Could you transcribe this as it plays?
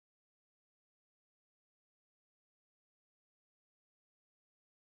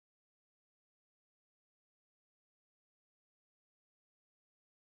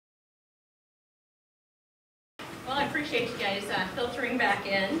appreciate you guys filtering back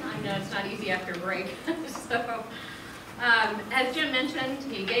in. I know it's not easy after a break. So, as Jim mentioned,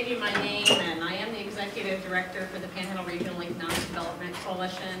 he gave you my name, and I am the Executive Director for the Panhandle Regional Economic Development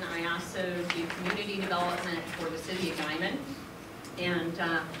Coalition. I also do community development for the City of Guyman, and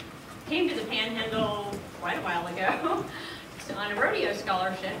came to the Panhandle quite a while ago on a rodeo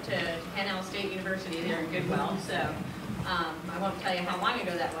scholarship to Panhandle State University there in Goodwell. So I won't tell you how long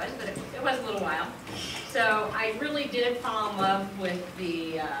ago that was, but it was a little while. So I really did fall in love with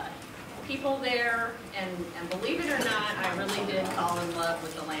the people there, and believe it or not, I really did fall in love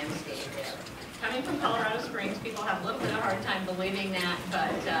with the landscape there. Coming from Colorado Springs, people have a little bit of a hard time believing that,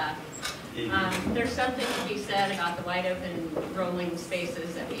 but there's something to be said about the wide open rolling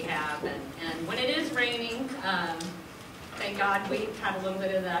spaces that we have, and when it is raining, thank God we had a little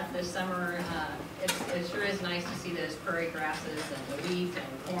bit of that this summer. It sure is nice to see those prairie grasses and the wheat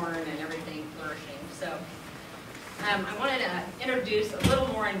and corn and everything flourishing. So I wanted to introduce a little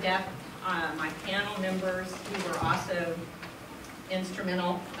more in depth my panel members who were also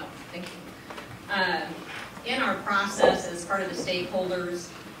instrumental in our process as part of the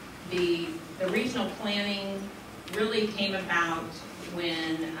stakeholders. The regional planning really came about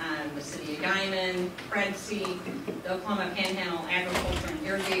when the City of Guyman, PREDC, the Oklahoma Panhandle Agriculture and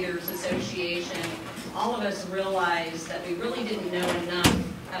Irrigators Association, all of us realized that we really didn't know enough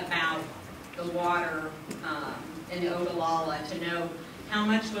about the water in Ogallala to know how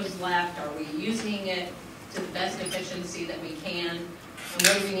much was left, are we using it to the best efficiency that we can, and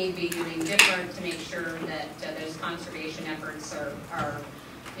what do we need to be doing different to make sure that those conservation efforts are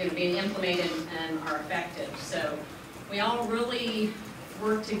being implemented and are effective. So we all really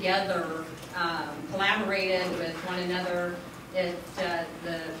worked together, collaborated with one another. The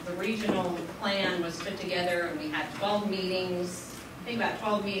regional plan was put together, and we had 12 meetings, I think about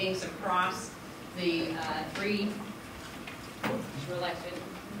 12 meetings across the three. Elected,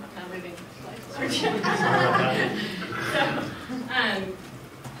 not moving slides. So,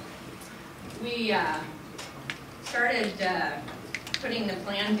 we started putting the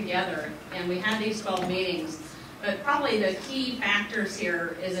plan together, and we had these 12 meetings. But probably the key factors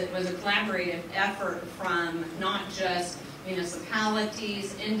here is it was a collaborative effort from not just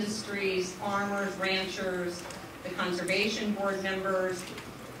municipalities, industries, farmers, ranchers, the conservation board members,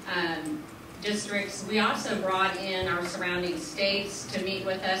 districts. We also brought in our surrounding states to meet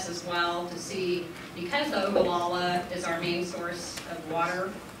with us as well to see, because the Ogallala is our main source of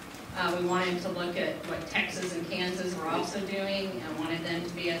water, we wanted to look at what Texas and Kansas were also doing and wanted them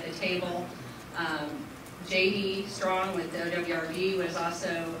to be at the table. J.D. Strong with the OWRD was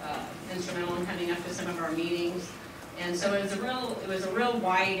also instrumental in coming up to some of our meetings. And so it was a real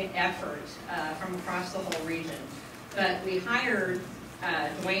wide effort from across the whole region. But we hired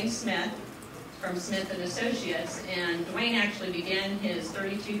Dwayne Smith from Smith & Associates, and Dwayne actually began his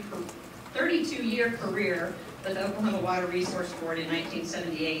 32-year career with the Oklahoma Water Resource Board in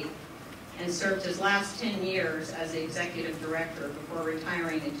 1978 and served his last 10 years as the executive director before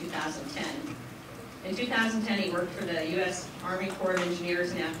retiring in 2010. In 2010, he worked for the U.S. Army Corps of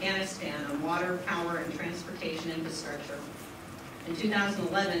Engineers in Afghanistan on water, power, and transportation infrastructure. In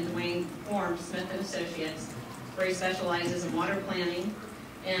 2011, Dwayne formed Smith & Associates, where he specializes in water planning,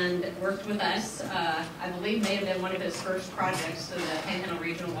 and worked with us. I believe may have been one of his first projects, so the Panhandle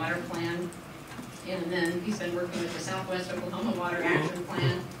Regional Water Plan. And then he's been working with the Southwest Oklahoma Water Action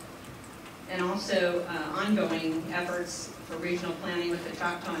Plan, and also ongoing efforts for regional planning with the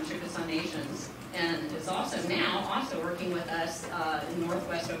Choctaw and Chickasaw Nations. And is also now working with us in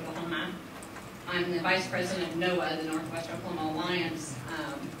Northwest Oklahoma. I'm the Vice President of NOAA, the Northwest Oklahoma Alliance.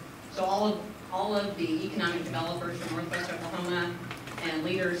 So all of the economic developers from Northwest Oklahoma and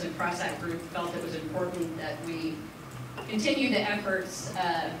leaders across that group felt it was important that we continue the efforts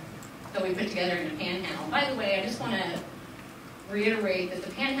that we put together in the Panhandle. By the way, I just want to reiterate that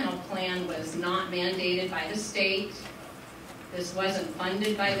the Panhandle Plan was not mandated by the state. This wasn't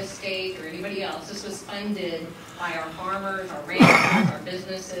funded by the state or anybody else. This was funded by our farmers, our ranchers, our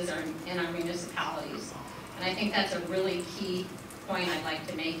businesses, and our municipalities. And I think that's a really key point I'd like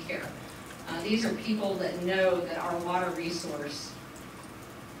to make here. These are people that know that our water resource,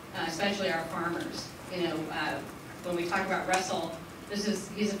 especially our farmers, when we talk about Russell,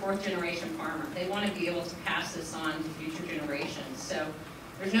 he's a fourth-generation farmer. They want to be able to pass this on to future generations. So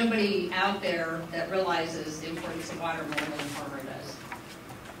there's nobody out there that realizes the importance of water more than a farmer does.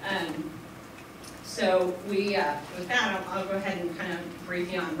 So with that, I'll go ahead and kind of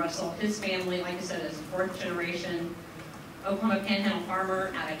brief you on Russell. His family, like I said, is a fourth-generation Oklahoma Panhandle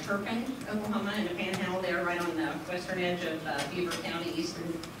farmer out of Turpin, Oklahoma, in the Panhandle there, right on the western edge of Beaver County,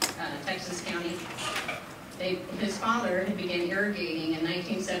 eastern Texas County. his father had begun irrigating in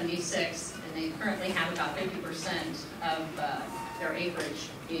 1976, and they currently have about 50% of their acreage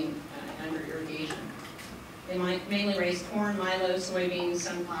being under irrigation. They mainly raise corn, milo, soybeans,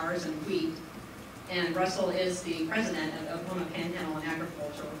 sunflowers, and wheat. And Russell is the president of the Oklahoma Panhandle and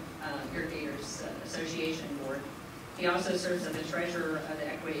Agricultural Irrigators Association Board. He also serves as the treasurer of the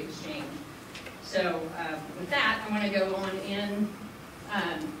Equity Exchange. So with that, I want to go on in.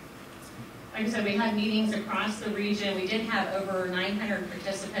 Like I said, we had meetings across the region. We did have over 900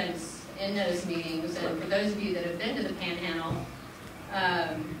 participants in those meetings. And for those of you that have been to the Panhandle,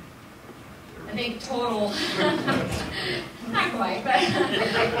 I think total, not quite, but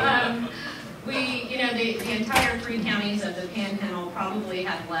the entire 3 counties of the Panhandle probably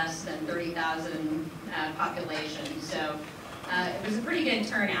have less than 30,000 population. So it was a pretty good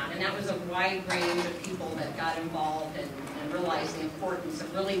turnout, and that was a wide range of people that got involved and realized the importance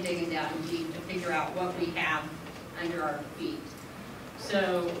of really digging down deep to figure out what we have under our feet.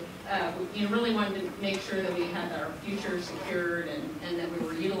 So really wanted to make sure that we had our future secured and that we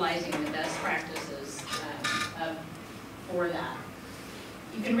were utilizing the best practices for that.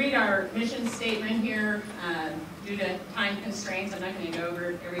 You can read our mission statement here. Due to time constraints, I'm not going to go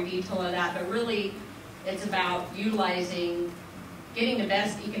over every detail of that, but really it's about utilizing, getting the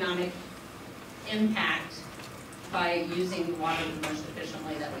best economic impact by using water the most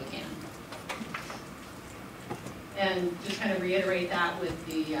efficiently that we can. And just kind of reiterate that with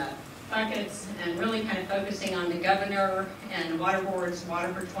the buckets and really kind of focusing on the governor and the water board's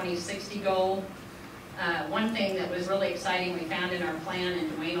Water for 2060 goal. One thing that was really exciting we found in our plan,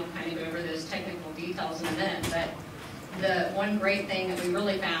 and Dwayne will kind of go over those technical details in a minute, but the one great thing that we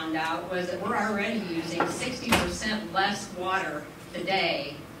really found out was that we're already using 60% less water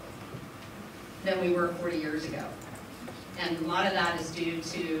today than we were 40 years ago. And a lot of that is due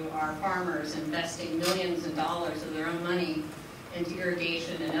to our farmers investing millions of dollars of their own money into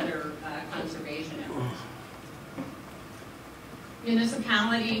irrigation and other conservation efforts.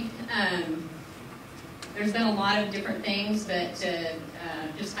 Municipality, there's been a lot of different things, but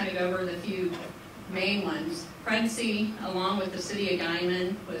just kind of go over the few main ones. Prudcy, along with the city of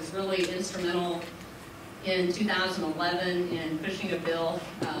Guymon, was really instrumental in 2011 in pushing a bill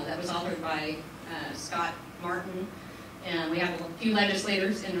that was authored by Scott Martin. And we have a few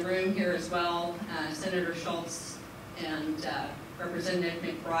legislators in the room here as well, Senator Schultz and Representative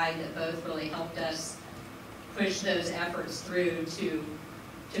McBride, that both really helped us push those efforts through to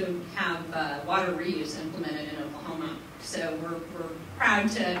have water reuse implemented in Oklahoma. So we're proud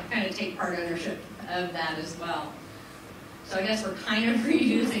to kind of take part ownership of that as well. So I guess we're kind of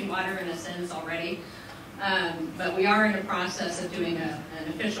reusing water in a sense already, but we are in the process of doing an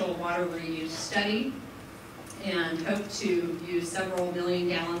official water reuse study and hope to use several million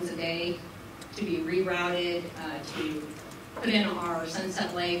gallons a day to be rerouted to put in our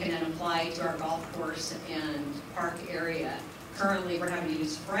Sunset Lake and then apply to our golf course and park area. Currently, we're having to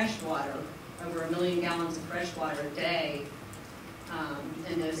use fresh water, over 1 million gallons of fresh water a day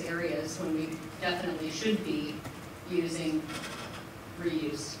in those areas when we definitely should be using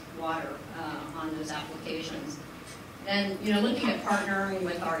reused water on those applications. And looking at partnering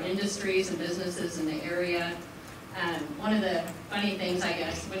with our industries and businesses in the area, one of the funny things, I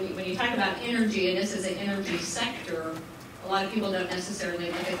guess, when you talk about energy, and this is an energy sector, a lot of people don't necessarily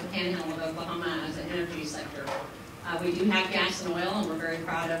look at the Panhandle of Oklahoma as an energy sector. We do have gas and oil, and we're very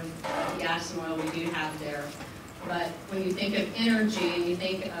proud of the gas and oil we do have there. But when you think of energy and you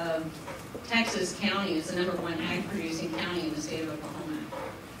think of Texas County as the #1 ag-producing county in the state of Oklahoma,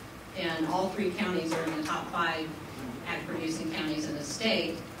 and all 3 counties are in the top 5 ag-producing counties in the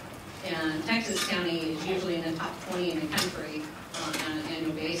state, and Texas County is usually in the top 20 in the country on an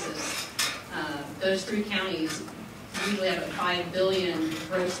annual basis. Those 3 counties usually have a 5 billion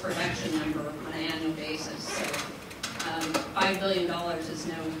gross production number on an annual basis. So $5 billion is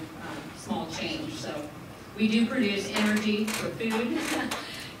no small change. So we do produce energy for food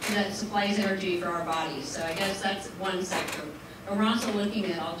that supplies energy for our bodies. So I guess that's one sector. But we're also looking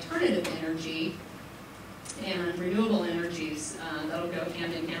at alternative energy and renewable energies that'll go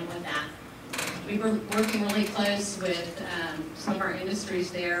hand in hand with that. We were working really close with some of our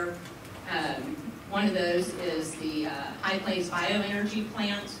industries there. One of those is the High Plains Bioenergy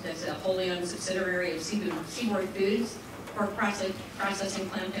Plant. That's a wholly owned subsidiary of Seaboard Foods, pork processing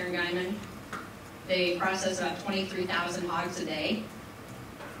plant there in Guymon. They process about 23,000 hogs a day.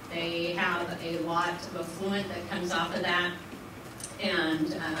 They have a lot of effluent that comes off of that.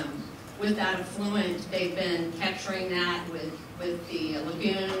 And with that effluent, they've been capturing that with the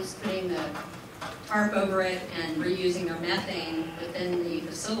lagoons, putting the tarp over it, and reusing their methane within the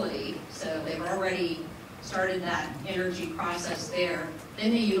facility. So they've already started that energy process there.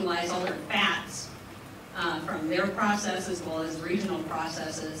 Then they utilize all their fats from their process as well as regional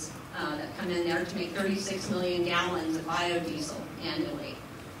processes that come in there to make 36 million gallons of biodiesel annually.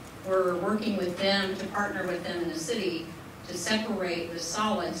 We're working with them to partner with them in the city to separate the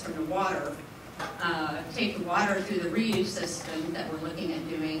solids from the water, take the water through the reuse system that we're looking at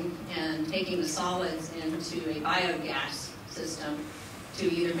doing, and taking the solids into a biogas system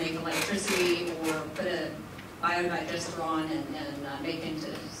to either make electricity or put a biodigester on and make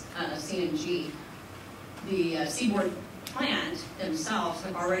into CNG. The Seaboard plant themselves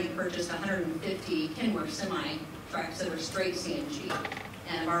have already purchased 150 Kenworth semi-trucks that are straight CNG,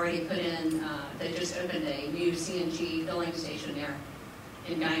 and have already put in, they just opened a new CNG filling station there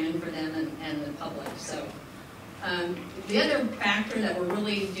in Guymon for them and the public. So the other factor that we're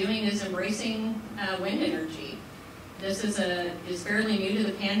really doing is embracing wind energy. This is fairly new to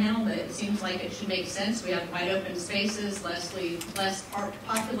the Panhandle, but it seems like it should make sense. We have wide open spaces, less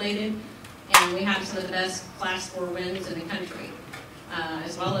populated, and we have some of the best Class 4 winds in the country,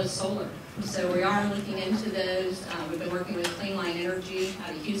 as well as solar. So we are looking into those. We've been working with Clean Line Energy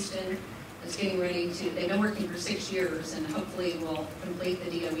out of Houston. It's getting ready to, they've been working for 6 years, and hopefully we'll complete the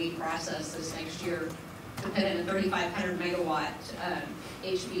DOE process this next year to put in a 3,500 megawatt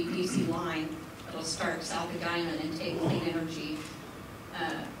HVDC line that'll start south of Guymon and take clean energy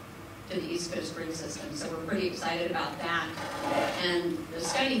to the East Coast grid system. So we're pretty excited about that. And the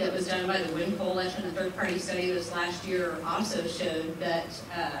study that was done by the Wind Coalition, a third-party study this last year, also showed that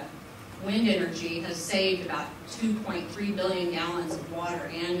wind energy has saved about 2.3 billion gallons of water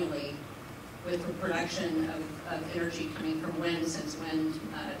annually with the production of energy coming from wind, since wind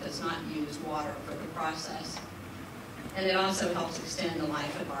does not use water for the process. And it also helps extend the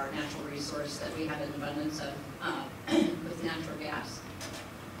life of our natural resource that we have an abundance of with natural gas.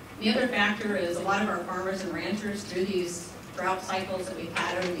 The other factor is a lot of our farmers and ranchers, through these drought cycles that we've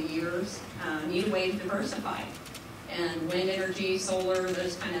had over the years, need a way to diversify. And wind energy, solar,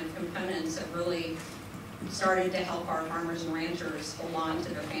 those kind of components have really started to help our farmers and ranchers hold on to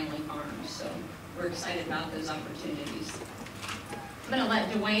their family farms. So we're excited about those opportunities. I'm going to let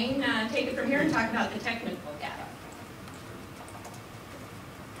Dwayne take it from here and talk about the technical data.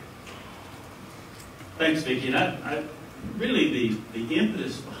 Thanks, Vicki. And really, the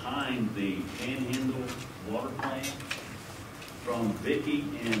impetus behind the Panhandle Water Plan from Vicki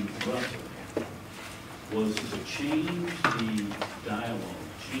and Russell was to change the dialogue,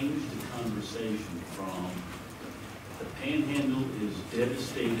 change the conversation from the Panhandle is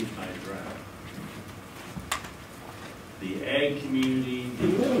devastated by drought. The ag community, the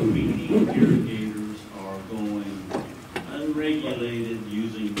community irrigators are going unregulated,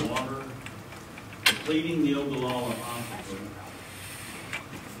 using water, depleting the Ogallala Aquifer,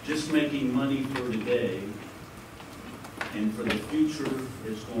 just making money for today, and for the future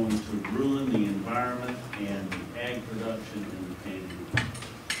it's going to ruin the environment and the ag production in the Panhandle.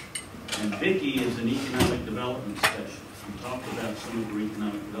 And Vicki is an economic development specialist. We talked about some of her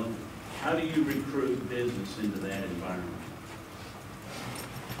economic development. How do you recruit business into that environment?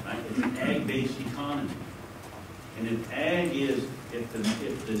 Right? It's an ag-based economy. And if ag is, if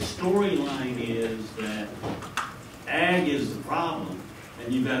the storyline is that ag is the problem,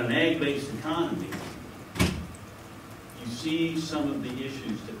 and you've got an ag-based economy, you see some of the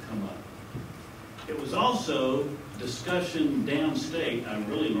issues that come up. It was also discussion downstate. I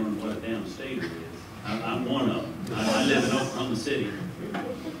really learned what a downstater is. I'm one of them. I live in Oklahoma City,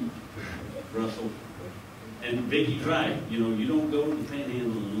 Russell. And Vicki's right. You know, you don't go to the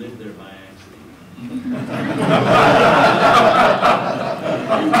Panhandle and live there by accident.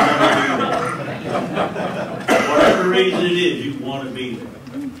 Whatever reason it is, you want to be there.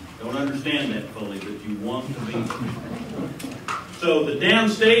 Don't understand that fully, but you want to be there. So the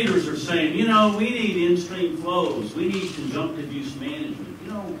downstaters are saying, you know, we need in-stream flows. We need conjunctive use management.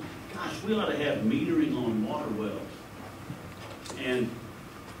 You know, gosh, we ought to have metering on water wells. And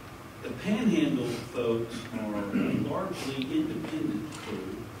the Panhandle folks are a largely independent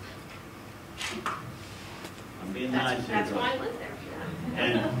crew. I'm being nice here. That's why I live there.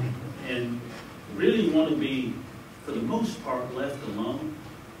 And really want to be, for the most part, left alone.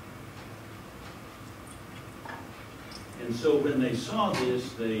 And so when they saw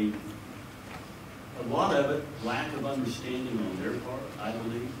this, a lot of it, lack of understanding on their part, I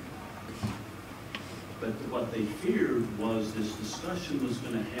believe. But what they feared was this discussion was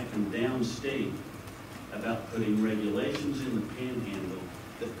going to happen downstate about putting regulations in the Panhandle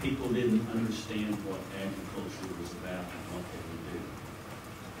that people didn't understand what agriculture was about and what they would do.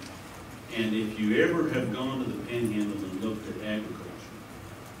 And if you ever have gone to the Panhandle and looked at agriculture,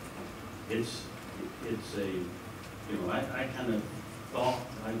 it's a, you know, I kind of thought,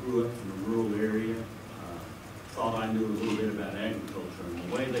 I grew up in a rural area, thought I knew a little bit about agriculture, and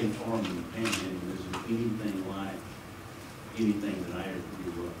the way they farm in the Panhandle isn't anything like anything that I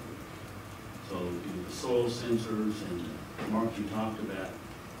ever grew up with. So, you know, the soil sensors, and Mark, you talked about,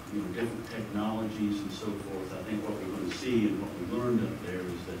 you know, different technologies and so forth. I think what we're going to see and what we learned up there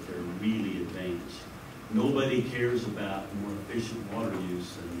is that they're really advanced. Nobody cares about more efficient water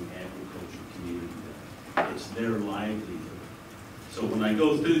use than the agriculture community does. It's their livelihood. So when I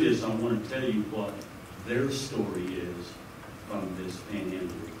go through this, I want to tell you what their story is from this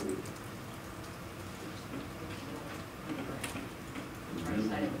Panhandle report.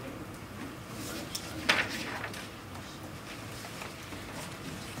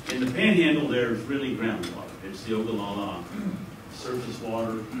 In the Panhandle, there's really groundwater. It's the Ogallala Aquifer. Surface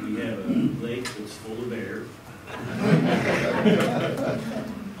water, we have a lake that's full of air.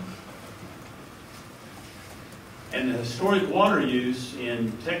 And the historic water use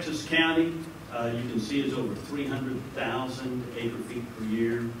in Texas County, you can see is over 300,000 acre-feet per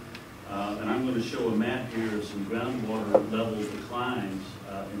year. And I'm going to show a map here of some groundwater level declines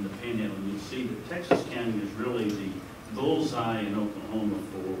in the Panhandle. And you'll see that Texas County is really the bullseye in Oklahoma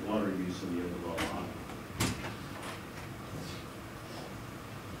for water use in the Ogallala Aquifer.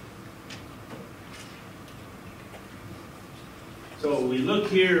 So we look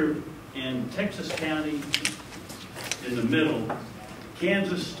here in Texas County in the middle,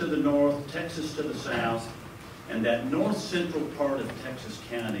 Kansas to the north, Texas to the south, and that north-central part of Texas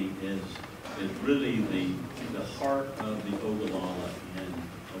County is really the heart of the Ogallala in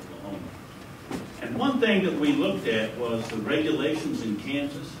Oklahoma. And one thing that we looked at was the regulations in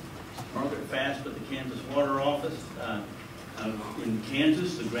Kansas. Margaret Fast with the Kansas Water Office. In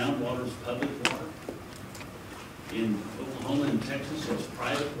Kansas, the groundwater is public water. In Oklahoma and Texas, it's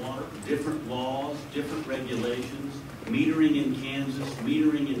private water, different laws, different regulations, metering in Kansas,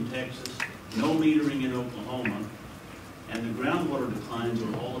 metering in Texas, no metering in Oklahoma, and the groundwater declines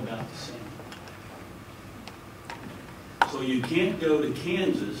are all about the same. So you can't go to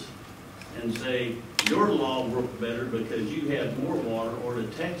Kansas and say, your law worked better because you had more water, or to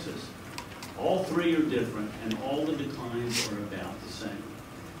Texas. All three are different, and all the declines are about the same.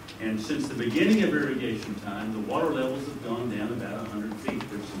 And since the beginning of irrigation time, the water levels have gone down about 100 feet.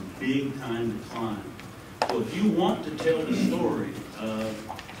 There's some big time decline. So if you want to tell the story of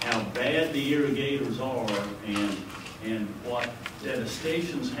how bad the irrigators are and what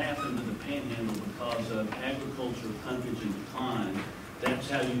devastations happen to the Panhandle because of agriculture, pumpage, and decline, that's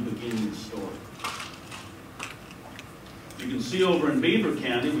how you begin the story. You can see over in Beaver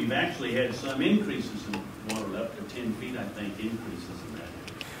County, we've actually had some increases in water level, up to 10 feet, I think, increases in that area.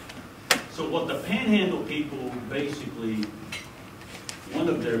 So what the Panhandle people basically, one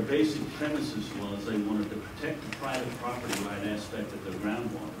of their basic premises was they wanted to protect the private property right aspect of their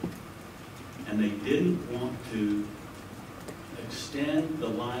groundwater. And they didn't want to extend the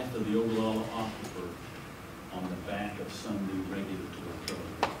life of the Ogallala Aquifer on the back of some new regulatory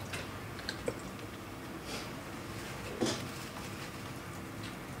program.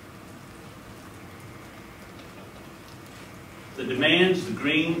 The demands, the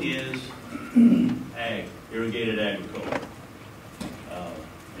green is irrigated agriculture.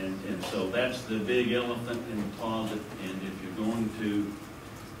 And so that's the big elephant in the closet. And if you're going to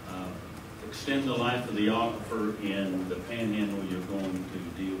extend the life of the aquifer in the Panhandle, you're going to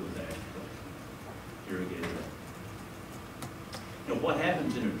deal with agriculture, irrigated agriculture. You know, what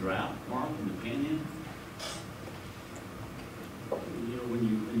happens in a drought, Mark, in the Panhandle? You know, when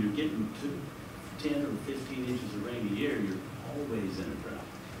you're getting 10 or 15 inches of rain a year, you're always in a drought.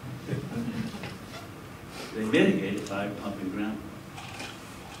 They mitigate it by pumping groundwater.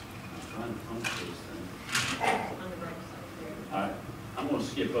 I'm trying to pump this thing. All right, I'm going to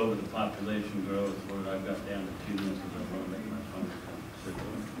skip over the population growth where I've got down to 2 minutes because I want to make my phone sit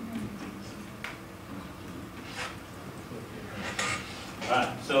over. All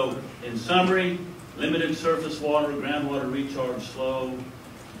right, so in summary, limited surface water, groundwater recharge slow,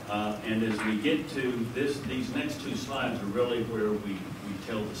 and as we get to this, these next two slides are really where we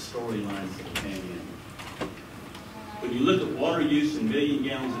tell the storylines of the Panhandle. When you look at water use in million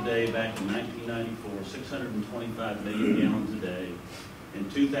gallons a day back in 1994, 625 million gallons a day. In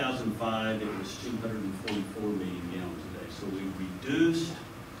 2005, it was 244 million gallons a day. So we reduced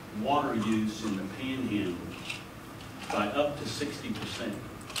water use in the Panhandle by up to 60%.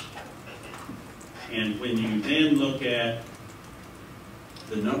 And when you then look at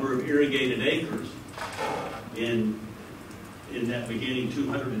the number of irrigated acres in that beginning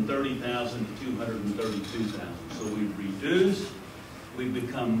 230,000 to 232,000. So we've reduced, we've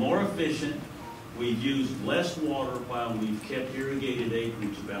become more efficient, we've used less water while we've kept irrigated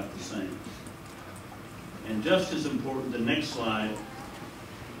acreage about the same. And just as important, the next slide,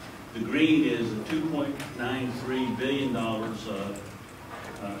 the green is a $2.93 billion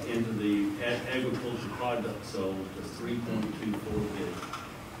into the agricultural product sold to 3.24 billion.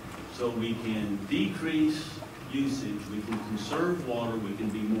 So we can decrease usage, we can conserve water, we can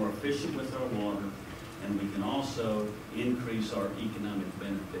be more efficient with our water, and we can also increase our economic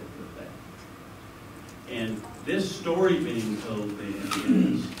benefit with that. And this story being told then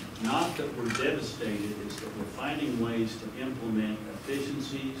is not that we're devastated, it's that we're finding ways to implement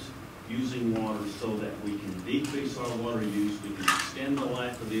efficiencies using water so that we can decrease our water use, we can extend the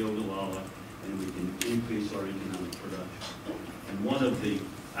life of the Ogallala, and we can increase our economic production. And one of the,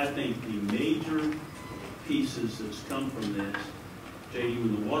 I think, the major pieces that's come from this, JD,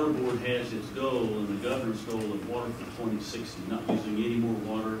 when the Water Board has its goal and the governor's goal of water for 2060, not using any more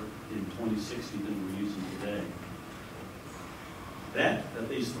water in 2060 than we're using today. That, at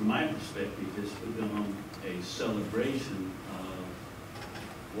least from my perspective, has become a celebration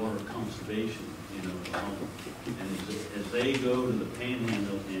of water conservation in Oklahoma. And as they go to the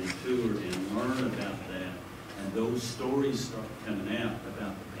Panhandle and tour and learn about that, and those stories start coming out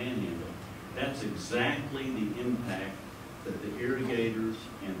about the Panhandle, that's exactly the impact that the irrigators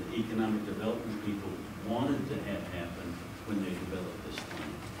and the economic development people wanted to have happen when they developed this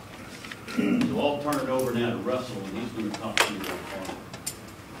plan. So I'll turn it over now to Russell, and he's going to talk to you about farming.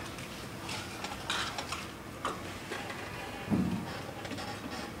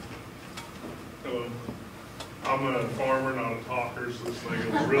 Hello. I'm a farmer, not a talker, so this thing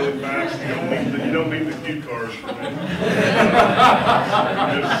goes really fast. You don't need the cue cards for me.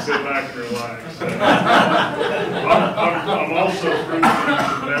 Just sit back and relax. I'm also proving that you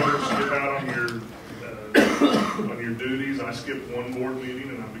should never skip out on your duties. I skipped one board meeting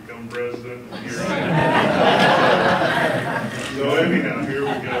and I become president. And here I am. So anyhow, here we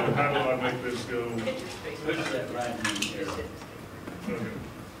go. How do I make this go? Push that right in here.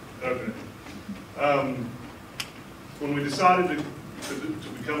 Okay. When we decided to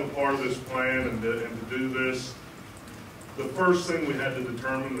become a part of this plan and to do this, the first thing we had to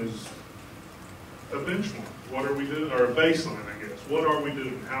determine is a benchmark. What are we doing? Or a baseline, I guess. What are we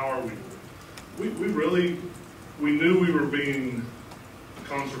doing? How are we doing? We knew we were being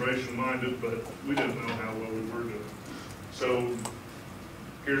conservation minded, but we didn't know how well we were doing. So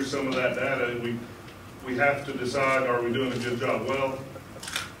here's some of that data. We have to decide, are we doing a good job? Well,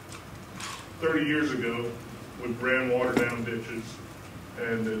 30 years ago, we ran water down ditches,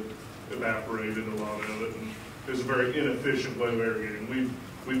 and it evaporated a lot of it, and it was a very inefficient way of irrigating.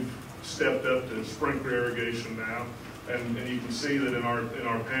 We've stepped up to sprinkler irrigation now, and you can see that in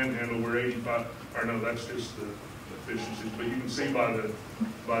our Panhandle we're 85. Or no, that's just the efficiencies. But you can see by the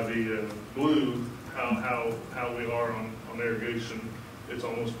blue how we are on irrigation. It's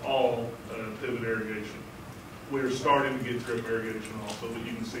almost all pivot irrigation. We're starting to get drip irrigation also, but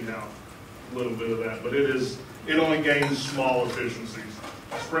you can see how little bit of that, but it only gains small efficiencies.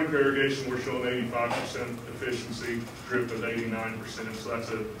 Sprinkler irrigation, we're showing 85% efficiency, drip at 89%. So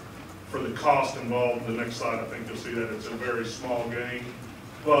that's for the cost involved. The next slide, I think you'll see that it's a very small gain,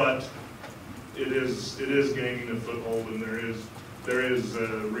 but it is gaining a foothold, and there is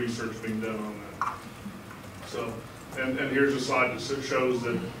research being done on that. So, and here's a slide that shows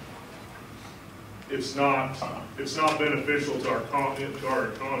that it's not beneficial to our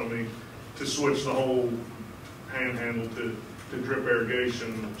economy to switch the whole Panhandle to drip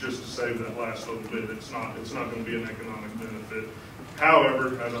irrigation just to save that last little bit. It's not going to be an economic benefit.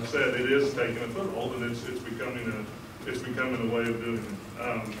 However, as I said, it is taking a foothold, and it's becoming a way of doing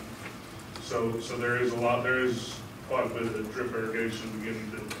it. So there is quite a bit of drip irrigation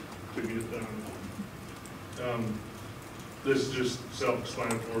beginning to get done. This is just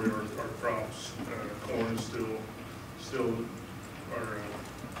self-explanatory. Our crops, corn is still our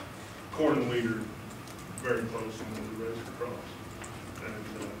corn and wheat are very close to when we raise the crops.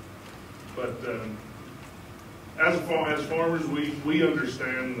 As farmers, we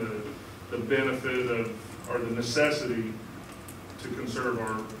understand the benefit of, or the necessity to conserve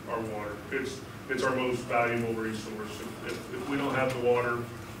our water. It's our most valuable resource. If we don't have the water,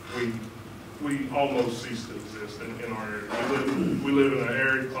 we almost cease to exist in our area. We live in an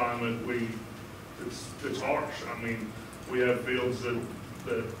arid climate. It's harsh. I mean, we have fields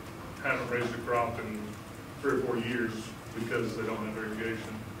that haven't raised a crop in 3 or 4 years because they don't have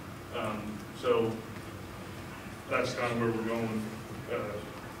irrigation. So that's kind of where we're going,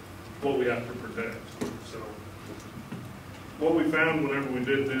 what we have to protect. So what we found whenever we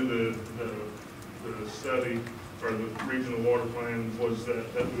did do the study, or the regional water plan was that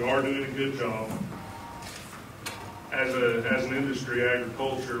we are doing a good job. As an industry,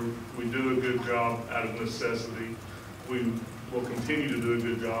 agriculture, we do a good job out of necessity. We will continue to do a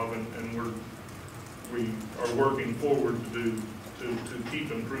good job, and we are working forward to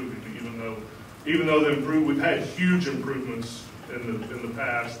keep improving. Even though we've had huge improvements in the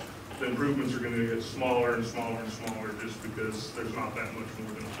past. The improvements are going to get smaller and smaller and smaller just because there's not that much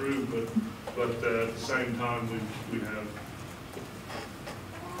more to improve. But at the same time, we have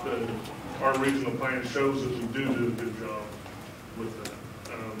our regional plan shows that we do a good job with that.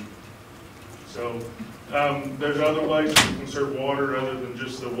 There's other ways to conserve water other than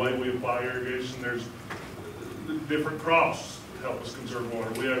just the way we apply irrigation. There's different crops that help us conserve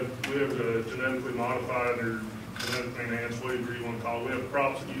water. We have genetically modified or genetically enhanced, whatever you want to call it. We have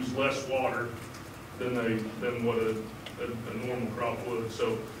crops that use less water than what a normal crop would.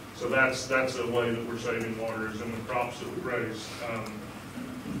 So that's a way that we're saving water is in the crops that we raise.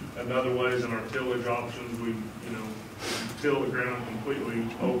 Another way is in our tillage options. We till the ground completely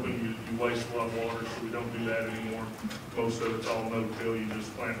open, you waste a lot of water, so we don't do that anymore. Most of it's all no-till. You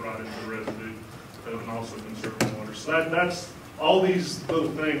just plant right into the residue and also conserve water. So that's all these little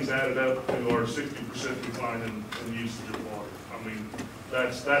things added up to our 60% decline in usage of water. I mean,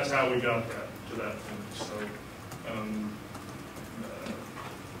 that's how we got to that point. So.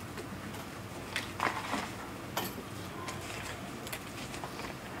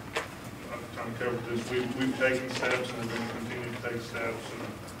 I'm covered this. We've taken steps and we're going to continue to take steps,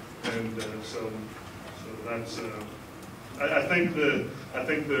 and so that's. I think the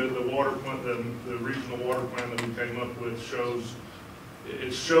water plan, the regional water plan that we came up with shows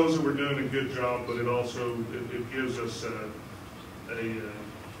that we're doing a good job, but it also it gives us a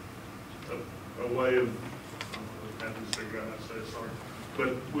way of. I have to figure out how to say it, sorry,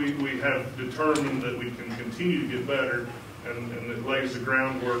 but we have determined that we can continue to get better. And it lays the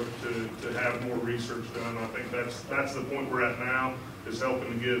groundwork to have more research done. I think that's the point we're at now, is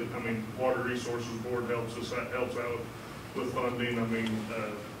helping to get. I mean, Water Resources Board helps out with funding. I mean,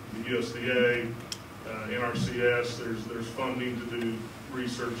 the USDA, NRCS. There's funding to do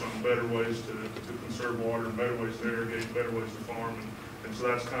research on better ways to conserve water, and better ways to irrigate, better ways to farm, and so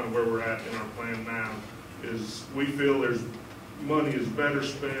that's kind of where we're at in our plan now. Is we feel there's money is better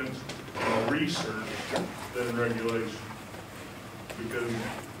spent on research than regulation. Because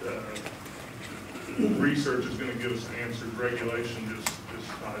research is going to give us answers. Regulation just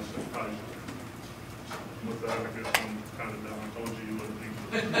ties it. With that, I guess I'm kind of done. I told you you wouldn't need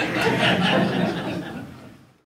to.